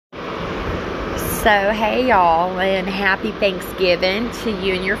So, hey y'all, and happy Thanksgiving to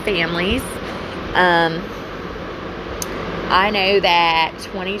you and your families. I know that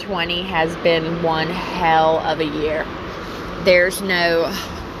 2020 has been one hell of a year. There's no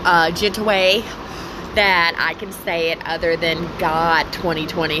gentle way that I can say it other than God,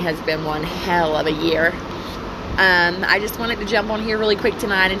 2020 has been one hell of a year. I just wanted to jump on here really quick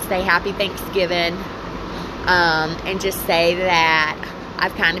tonight and say happy Thanksgiving, and just say that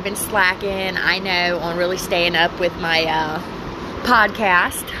I've kind of been slacking, I know, on really staying up with my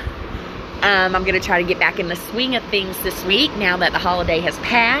podcast. I'm going to try to get back in the swing of things this week now that the holiday has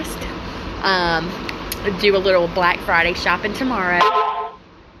passed. Do a little Black Friday shopping tomorrow.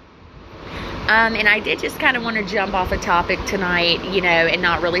 And I did just kind of want to jump off a topic tonight, and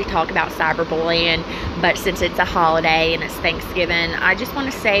not really talk about cyberbullying, but since it's a holiday and it's Thanksgiving, I just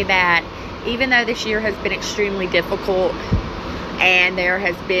want to say that even though this year has been extremely difficult, and there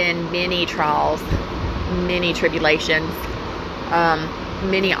has been many trials, many tribulations,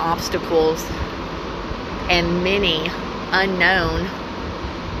 many obstacles, and many unknown,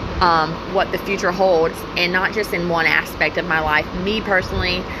 what the future holds, and not just in one aspect of my life. Me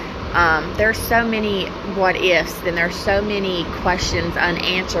personally, there's so many what ifs, and there's so many questions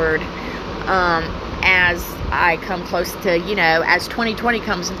unanswered, as I come close to, as 2020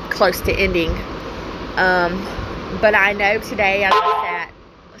 comes close to ending. But I know today, as I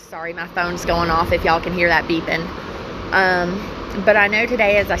sat, sorry, my phone's going off if y'all can hear that beeping. But I know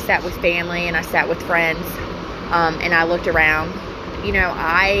today, as I sat with family and I sat with friends, and I looked around,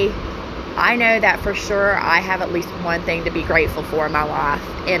 I know that for sure I have at least one thing to be grateful for in my life.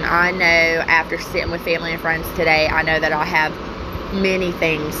 And I know after sitting with family and friends today, I know that I have many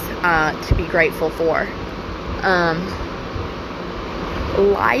things to be grateful for.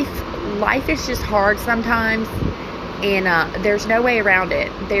 Life is just hard sometimes, and there's no way around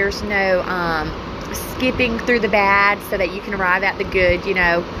it. There's no skipping through the bad so that you can arrive at the good,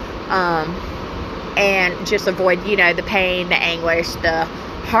 and just avoid, the pain, the anguish, the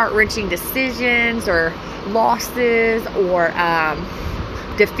heart-wrenching decisions or losses or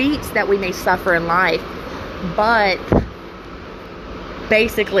defeats that we may suffer in life. But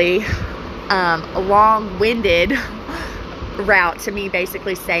basically, a long-winded route to me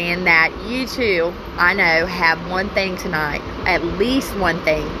basically saying that you too, I know, have one thing tonight, at least one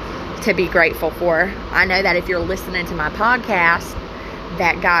thing to be grateful for. I know that if you're listening to my podcast,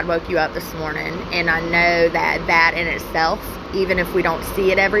 that God woke you up this morning, and I know that in itself, even if we don't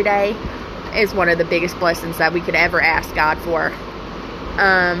see it every day, is one of the biggest blessings that we could ever ask God for.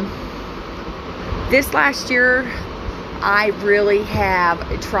 This last year, I really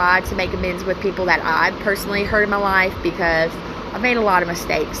have tried to make amends with people that I've personally hurt in my life, because I've made a lot of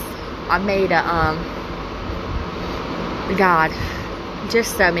mistakes. I've made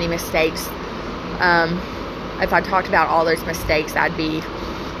just so many mistakes. If I talked about all those mistakes, I'd be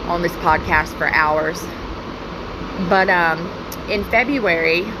on this podcast for hours. But in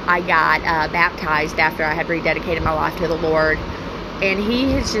February, I got baptized after I had rededicated my life to the Lord. And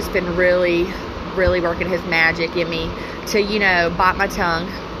He has just been really, really working His magic in me to, bite my tongue,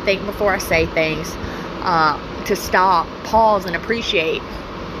 think before I say things, to stop, pause, and appreciate.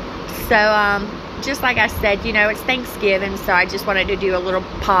 So, just like I said, it's Thanksgiving, so I just wanted to do a little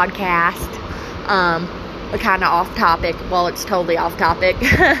podcast, kind of off topic. Well, it's totally off topic.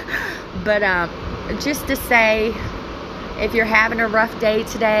 But just to say, if you're having a rough day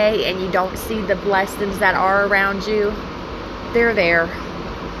today and you don't see the blessings that are around you, they're there.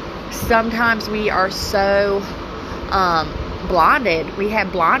 Sometimes we are so blinded. We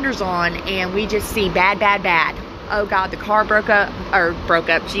have blinders on, and we just see bad. Oh God, the car broke up,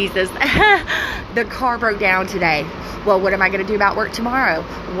 Jesus. The car broke down today. Well, what am I going to do about work tomorrow?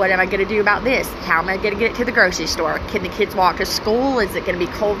 What am I going to do about this? How am I going to get to the grocery store? Can the kids walk to school? Is it going to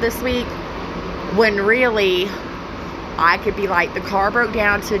be cold this week? When really, I could be like, the car broke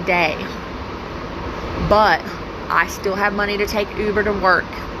down today, but I still have money to take Uber to work.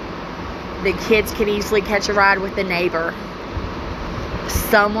 The kids can easily catch a ride with the neighbor.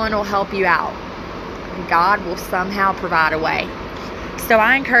 Someone will help you out. God will somehow provide a way. So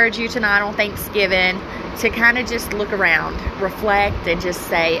I encourage you tonight on Thanksgiving to kind of just look around, reflect, and just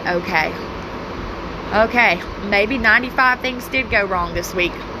say, okay, maybe 95 things did go wrong this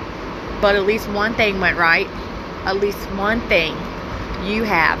week, but at least one thing went right. At least one thing you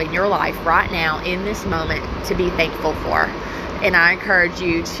have in your life right now in this moment to be thankful for. And I encourage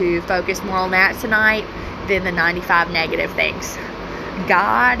you to focus more on that tonight than the 95 negative things.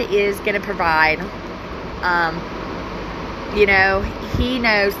 God is going to provide. He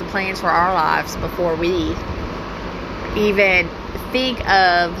knows the plans for our lives before we even think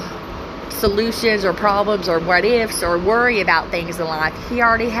of solutions or problems or what ifs or worry about things in life. He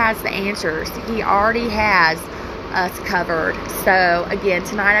already has the answers. He already has us covered. So again,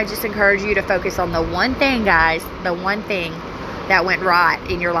 tonight I just encourage you to focus on the one thing, guys, the one thing that went right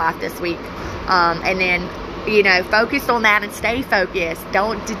in your life this week. And then, focus on that and stay focused.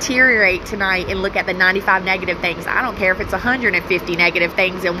 Don't deteriorate tonight and look at the 95 negative things. I don't care if it's 150 negative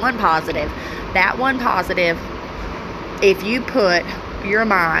things and one positive. That one positive, if you put your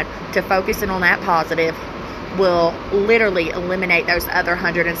mind to focusing on that positive, will literally eliminate those other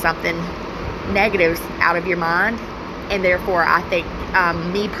 100 and something negatives out of your mind. And therefore, I think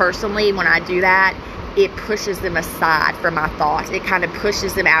me personally, when I do that, it pushes them aside from my thoughts. It kind of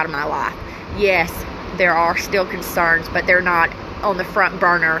pushes them out of my life. Yes, there are still concerns, but they're not on the front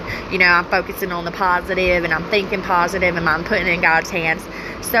burner. I'm focusing on the positive, and I'm thinking positive, and I'm putting it in God's hands.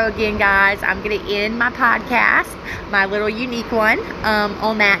 So again, guys, I'm going to end my podcast, my little unique one,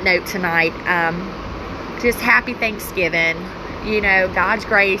 on that note tonight. Just happy Thanksgiving. God's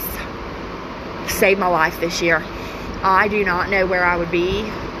grace saved my life this year. I do not know where I would be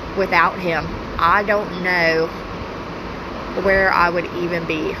without Him. I don't know where I would even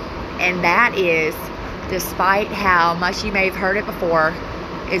be. And that is, despite how much you may have heard it before,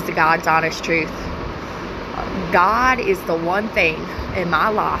 is the God's honest truth. God is the one thing in my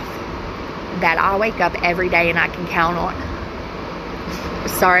life that I wake up every day and I can count on.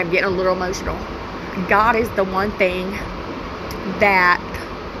 Sorry, I'm getting a little emotional. God is the one thing that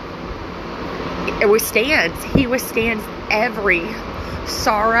withstands. He withstands every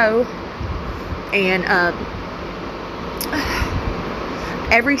sorrow and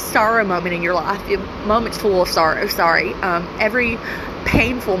every sorrow moment in your life. Moments full of sorrow, every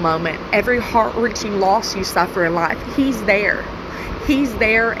painful moment, every heart-wrenching loss you suffer in life, He's there. He's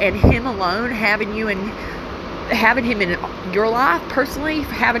there, and Him alone, having Him in your life, personally,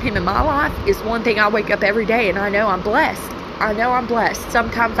 having Him in my life, is one thing I wake up every day and I know I'm blessed.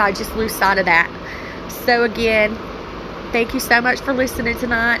 Sometimes I just lose sight of that. So again, thank you so much for listening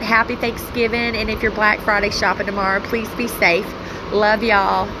tonight. Happy Thanksgiving. And if you're Black Friday shopping tomorrow, please be safe. Love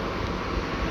y'all.